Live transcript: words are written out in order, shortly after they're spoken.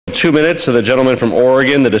2 minutes to the gentleman from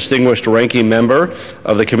Oregon, the distinguished ranking member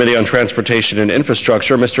of the Committee on Transportation and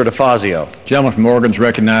Infrastructure, Mr. DeFazio. Gentleman from Oregon is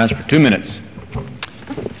recognized for 2 minutes.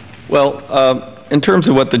 Well, in terms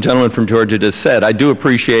of what the gentleman from Georgia just said, I do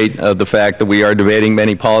appreciate the fact that we are debating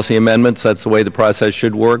many policy amendments. That's the way the process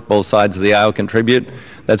should work. Both sides of the aisle contribute.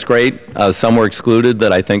 That's great. Some were excluded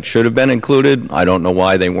that I think should have been included. I don't know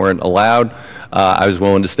why they weren't allowed. I was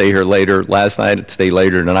willing to stay here later last night, stay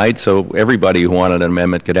later tonight, so everybody who wanted an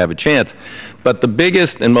amendment could have a chance. But the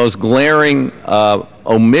biggest and most glaring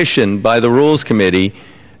omission by the Rules Committee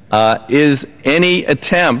is any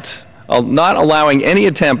attempt, not allowing any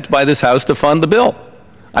attempt by this House to fund the bill.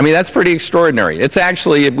 I mean, that's pretty extraordinary. It's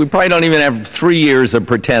actually, we probably don't even have 3 years of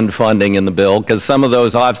pretend funding in the bill because some of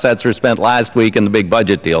those offsets were spent last week in the big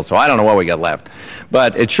budget deal, so I don't know what we got left.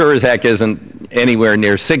 But it sure as heck isn't anywhere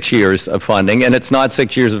near 6 years of funding, and it's not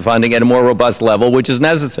 6 years of funding at a more robust level, which is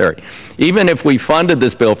necessary. Even if we funded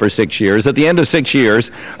this bill for 6 years, at the end of 6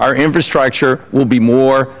 years, our infrastructure will be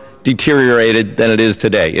more deteriorated than it is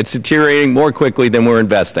today. It's deteriorating more quickly than we're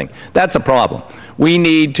investing. That's a problem. We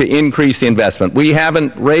need to increase the investment. We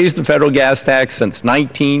haven't raised the federal gas tax since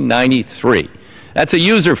 1993. That's a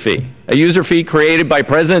user fee created by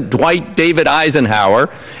President Dwight David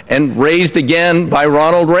Eisenhower and raised again by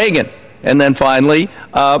Ronald Reagan, and then finally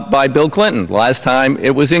by Bill Clinton. Last time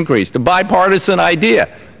it was increased. A bipartisan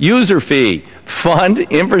idea. User fee. Fund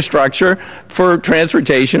infrastructure for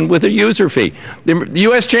transportation with a user fee. The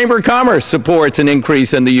U.S. Chamber of Commerce supports an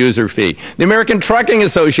increase in the user fee. The American Trucking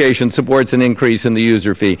Association supports an increase in the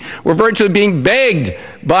user fee. We're virtually being begged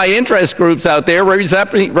by interest groups out there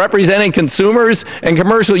representing consumers and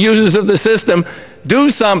commercial users of the system, do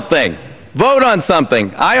something. Vote on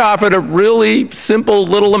something. I offered a really simple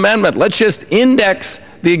little amendment. Let's just index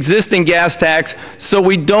the existing gas tax so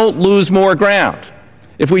we don't lose more ground.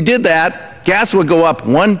 If we did that, gas would go up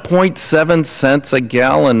 1.7 cents a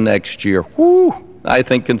gallon next year. Whew. I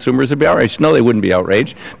think consumers would be outraged. No, they wouldn't be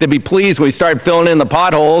outraged. They'd be pleased we start filling in the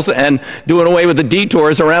potholes and doing away with the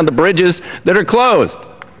detours around the bridges that are closed.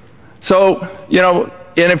 So, and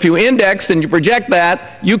if you index and you project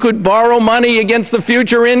that, you could borrow money against the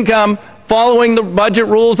future income following the budget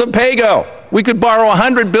rules of PAYGO. We could borrow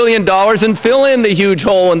 $100 billion and fill in the huge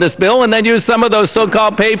hole in this bill and then use some of those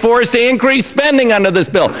so-called pay-fors to increase spending under this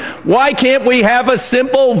bill. Why can't we have a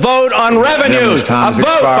simple vote on revenues? A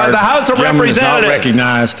vote by the House of Representatives. Not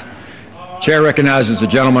recognized. Chair recognizes the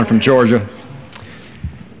gentleman from Georgia.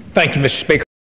 Thank you, Mr. Speaker.